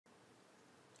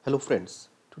Hello friends,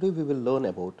 today we will learn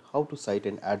about how to cite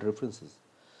and add references.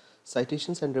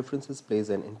 Citations and references plays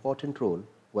an important role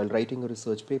while writing a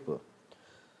research paper.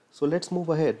 So let's move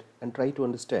ahead and try to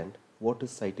understand what is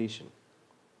citation.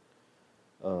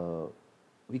 Uh,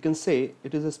 we can say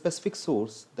it is a specific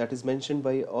source that is mentioned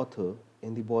by author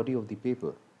in the body of the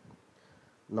paper.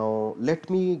 Now let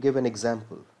me give an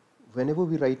example. Whenever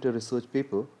we write a research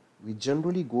paper, we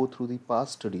generally go through the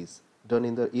past studies done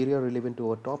in the area relevant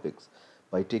to our topics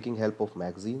by taking help of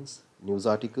magazines, news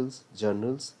articles,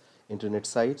 journals, internet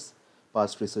sites,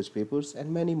 past research papers,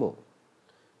 and many more.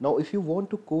 Now, if you want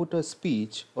to quote a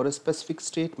speech or a specific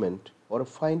statement or a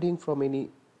finding from any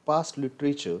past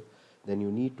literature, then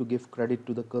you need to give credit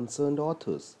to the concerned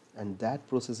authors, and that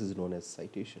process is known as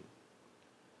citation.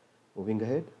 Moving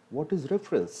ahead, what is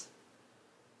reference?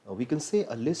 We can say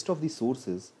a list of the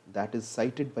sources that is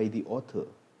cited by the author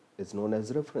is known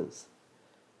as reference,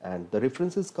 and the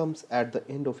references comes at the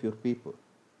end of your paper.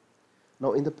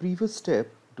 Now in the previous step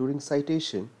during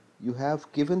citation, you have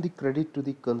given the credit to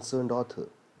the concerned author,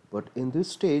 but in this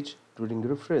stage during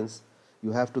reference,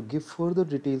 you have to give further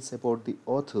details about the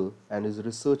author and his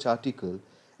research article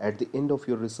at the end of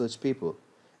your research paper,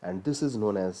 and this is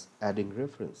known as adding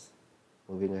reference.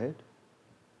 Moving ahead,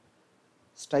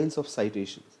 styles of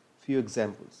citations, few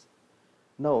examples.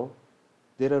 Now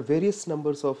there are various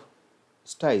numbers of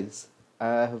styles.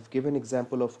 I have given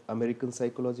example of American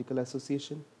Psychological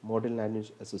Association, Modern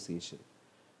Language Association.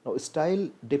 Now style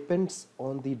depends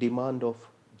on the demand of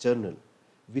journal.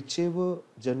 Whichever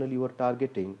journal you are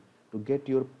targeting to get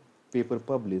your paper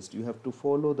published, you have to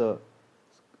follow the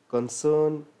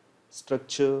concern,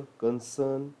 structure,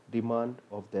 concern, demand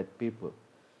of that paper.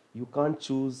 You can't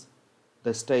choose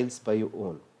the styles by your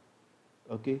own.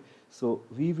 Okay, so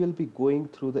we will be going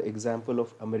through the example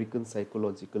of American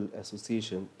Psychological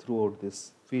Association throughout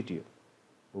this video.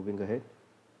 Moving ahead,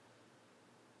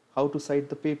 how to cite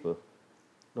the paper.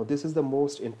 Now this is the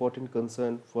most important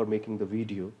concern for making the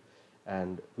video,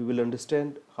 and we will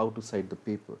understand how to cite the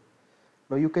paper.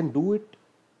 Now you can do it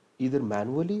either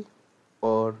manually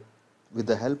or with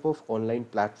the help of online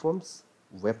platforms,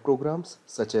 web programs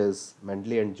such as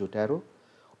Mendeley and Jotaro,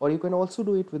 or you can also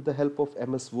do it with the help of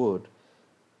MS Word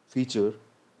feature,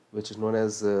 which is known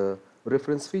as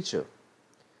reference feature.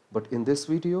 But in this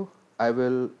video, I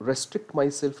will restrict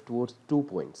myself towards 2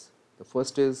 points. The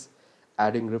first is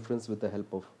adding reference with the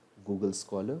help of Google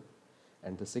Scholar,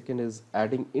 and the second is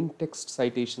adding in-text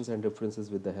citations and references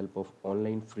with the help of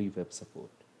online free web support.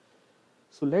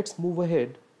 So let's move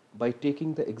ahead by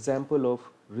taking the example of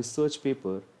research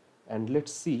paper, and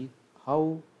let's see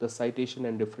how the citation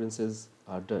and references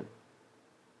are done.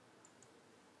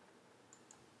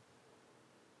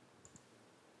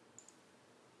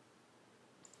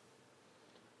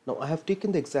 Now I have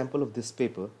taken the example of this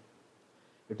paper.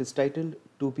 It is titled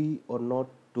To Be or Not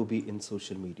to Be in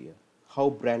Social Media,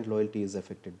 How Brand Loyalty is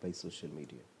Affected by Social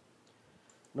Media.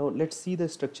 Now let's see the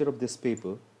structure of this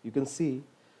paper. You can see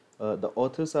the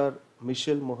authors are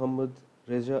Michelle, Mohammed,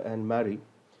 Reza and Mary.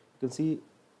 You can see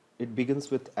it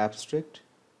begins with abstract,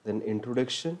 then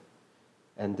introduction,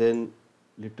 and then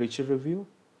literature review,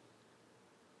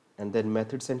 and then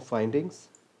methods and findings,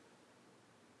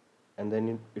 and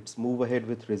then it's move ahead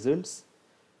with results,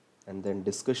 and then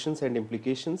discussions and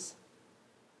implications,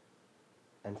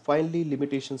 and finally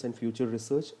limitations and future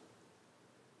research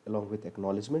along with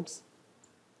acknowledgements,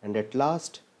 and at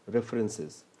last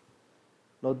references.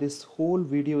 Now this whole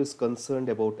video is concerned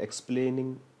about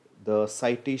explaining the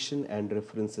citation and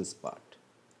references part.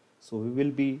 So we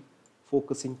will be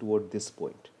focusing toward this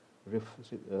point,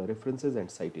 references and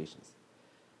citations.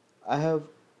 I have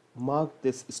marked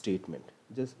this statement.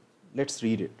 Just let's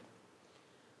read it.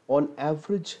 On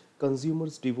average,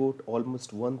 consumers devote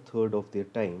almost 1/3 of their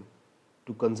time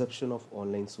to consumption of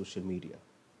online social media.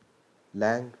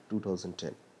 Lang,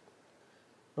 2010.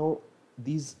 Now,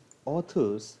 these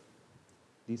authors,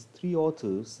 these three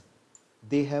authors,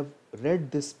 they have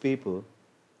read this paper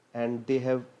and they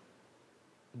have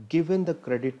given the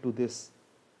credit to this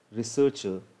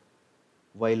researcher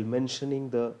while mentioning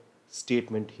the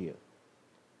statement here.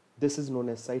 This is known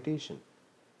as citation.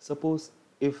 Suppose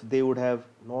if they would have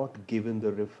not given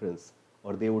the reference,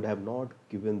 or they would have not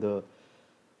given the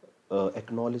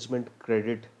acknowledgement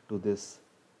credit to this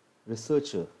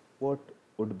researcher, what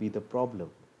would be the problem?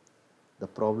 The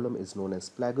problem is known as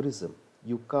plagiarism.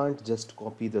 You can't just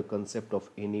copy the concept of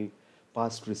any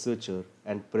past researcher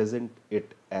and present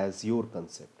it as your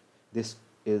concept. This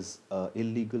is an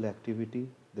illegal activity.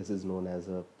 This is known as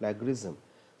a plagiarism.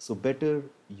 So better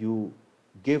you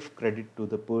give credit to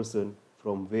the person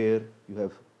from where you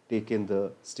have taken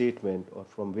the statement or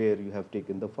from where you have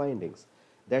taken the findings.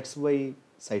 That's why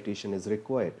citation is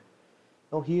required.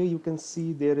 Now here you can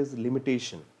see there is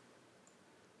limitation.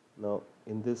 Now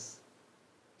in this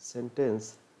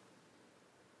sentence,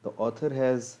 the author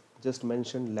has just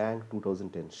mentioned Lang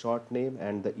 2010, short name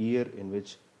and the year in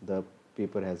which the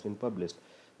paper has been published.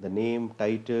 The name,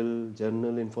 title,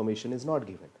 journal information is not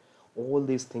given. All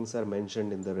these things are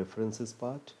mentioned in the references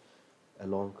part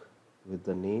along with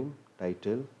the name,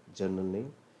 title, journal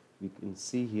name. We can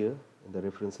see here in the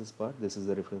references part, this is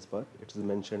the reference part, it is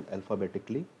mentioned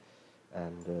alphabetically,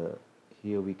 and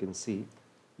here we can see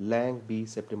Lang B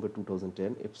September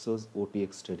 2010 Ipsos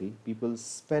OTX study, people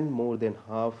spend more than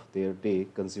half their day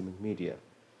consuming media.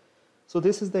 So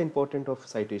this is the importance of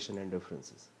citation and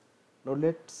references. Now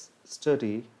let's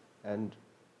study and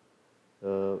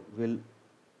we'll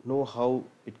know how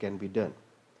it can be done.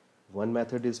 One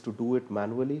method is to do it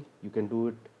manually. You can do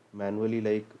it manually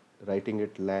like writing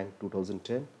it Lang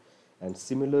 2010, and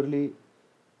similarly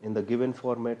in the given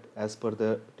format as per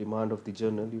the demand of the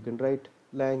journal you can write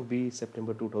Lang B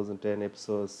September 2010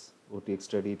 Ipsos OTX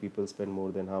study, people spend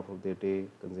more than half of their day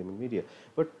consuming media,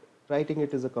 but writing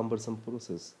it is a cumbersome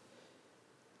process.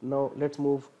 Now let's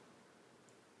move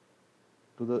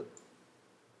to the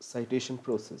citation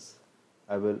process.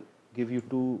 I will give you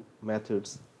two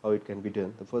methods how it can be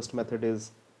done. The first method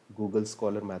is Google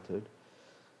Scholar method.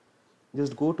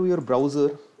 Just go to your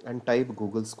browser and type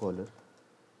Google Scholar,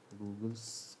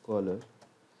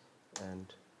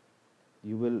 and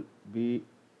you will be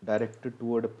directed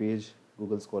toward a page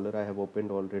Google Scholar. I have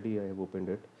opened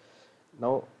it.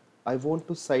 Now I want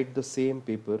to cite the same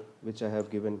paper which I have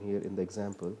given here in the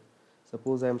example.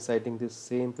 Suppose I am citing this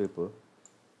same paper.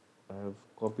 I have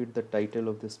copied the title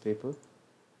of this paper.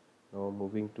 Now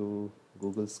moving to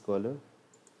Google Scholar,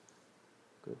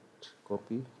 good,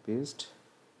 copy, paste.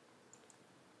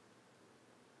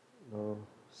 Now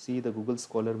see, the Google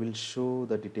Scholar will show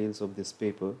the details of this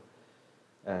paper,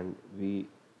 and we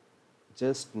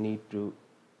just need to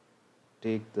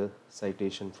take the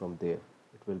citation from there.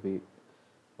 It will be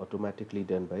automatically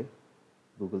done by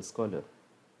Google Scholar.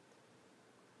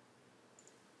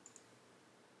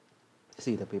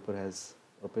 See, the paper has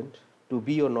opened. To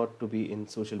be or not to be in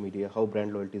social media, how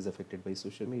brand loyalty is affected by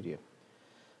social media.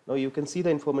 Now you can see the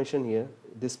information here.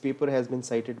 This paper has been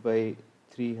cited by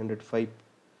 305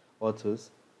 authors.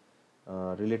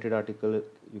 Related article,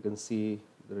 you can see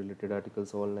the related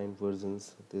articles, all 9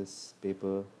 versions of this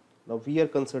paper. Now we are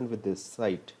concerned with this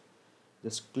cite.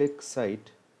 Just click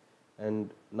cite,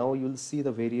 and now you will see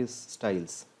the various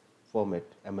styles, format,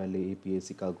 MLA, APA,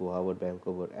 Chicago, Harvard,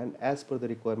 Vancouver, and as per the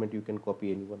requirement you can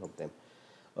copy any one of them.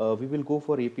 We will go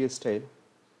for APA style.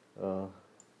 I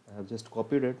have just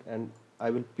copied it and I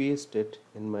will paste it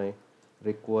in my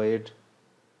required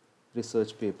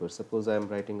research paper. Suppose I am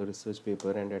writing a research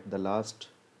paper, and at the last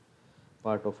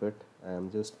part of it I am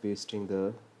just pasting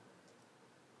the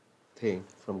thing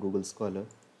from Google Scholar.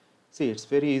 See, it's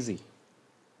very easy.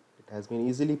 It has been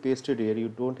easily pasted here. You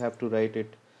don't have to write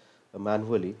it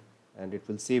manually, and it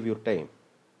will save your time.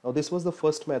 Now this was the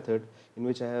first method in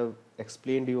which I have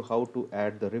explained you how to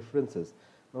add the references.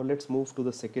 Now let's move to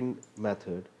the second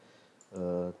method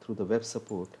through the web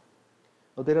support.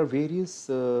 Now there are various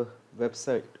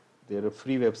there are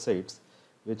free websites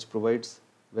which provides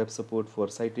web support for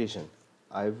citation.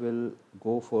 I will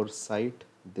go for cite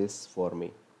this for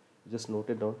me. Just note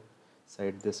it down,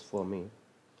 cite this for me.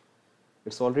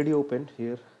 It's already opened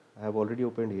here. I have already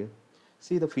opened here.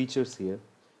 See the features here.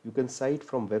 You can cite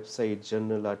from website,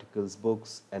 journal articles,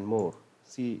 books, and more.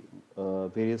 See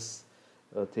various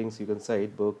things you can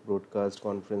cite: book, broadcast,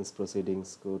 conference,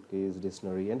 proceedings, court case,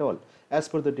 dictionary, and all, as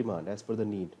per the demand, as per the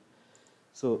need.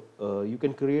 So you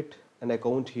can create an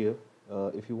account here.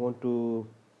 If you want to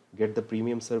get the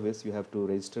premium service, you have to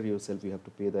register yourself, you have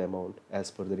to pay the amount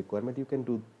as per the requirement. You can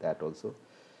do that also.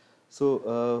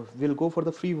 So we'll go for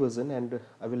the free version, and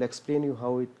I will explain you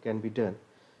how it can be done.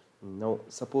 Now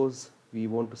suppose we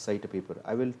want to cite a paper.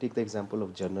 I will take the example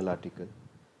of journal article.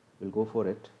 We'll go for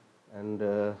it, and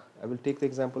I will take the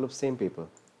example of same paper.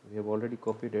 We have already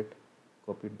copied it,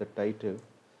 copied the title,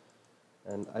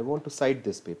 and I want to cite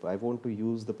this paper. I want to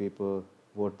use the paper,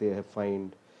 what they have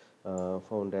found,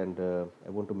 and I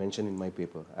want to mention in my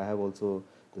paper. I have also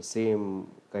the same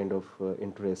kind of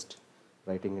interest,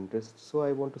 writing interest, so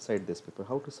I want to cite this paper.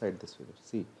 How to cite this paper?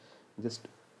 See, just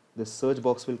this search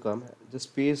box will come.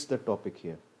 Just paste the topic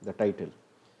here, the title.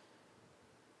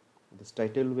 This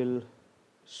title will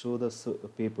show the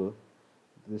paper.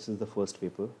 This is the first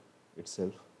paper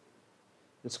itself.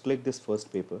 Just click this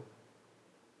first paper.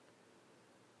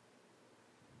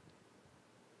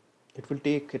 it will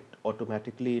take it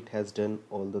automatically. It has done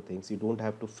all the things. You don't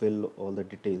have to fill all the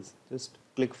details. Just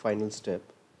click final step,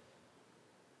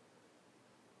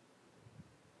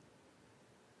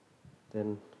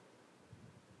 then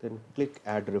click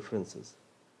add references.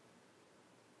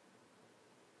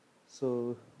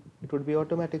 So it would be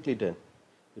automatically done.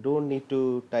 You don't need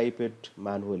to type it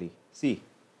manually. See,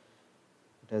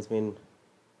 it has been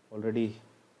already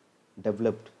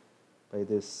developed by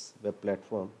this web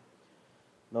platform.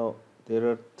 Now there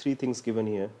are three things given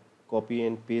here: copy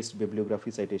and paste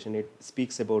bibliography citation, it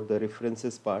speaks about the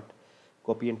references part;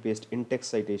 copy and paste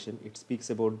in-text citation, it speaks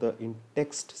about the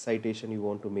in-text citation you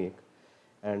want to make;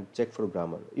 and check for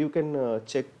grammar. You can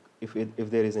check if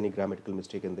there is any grammatical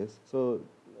mistake in this. So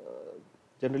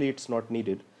generally it's not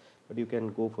needed, but you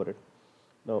can go for it.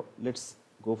 Now let's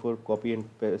go for copy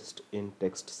and paste in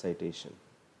text citation.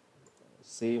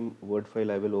 Same Word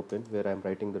file I will open where I am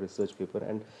writing the research paper,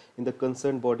 and in the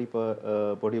concerned body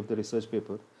of the research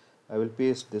paper I will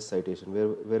paste this citation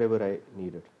wherever I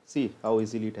need it. See how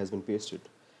easily it has been pasted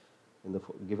in the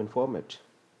given format.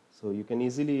 So you can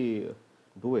easily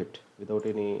do it without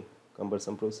any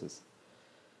cumbersome process.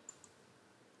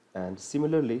 And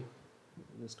similarly,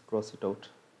 just cross it out.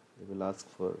 They will ask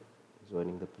for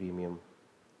joining the premium.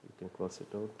 You can cross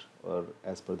it out, or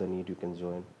as per the need you can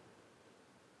join.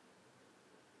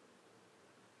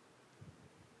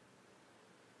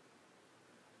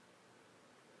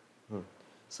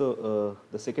 So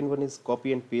the second one is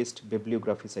copy and paste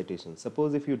bibliography citation.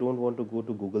 Suppose if you don't want to go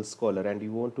to Google Scholar and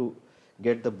you want to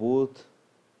get the both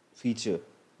feature,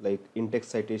 like in-text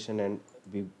citation and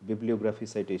bibliography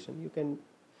citation, you can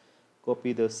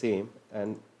copy the same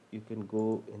and you can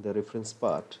go in the reference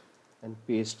part and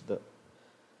paste the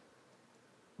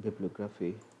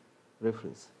bibliography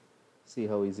reference. See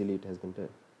how easily it has been done.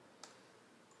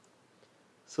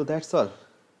 So that's all.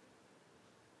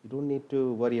 You don't need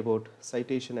to worry about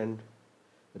citation and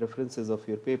references of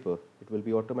your paper. It will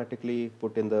be automatically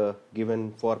put in the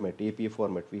given format, APA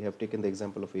format. We have taken the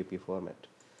example of APA format.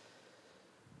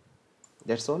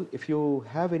 That's all. If you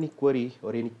have any query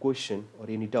or any question or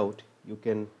any doubt, you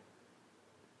can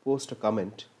post a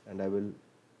comment and I will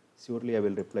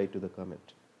reply to the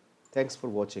comment. Thanks for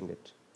watching it.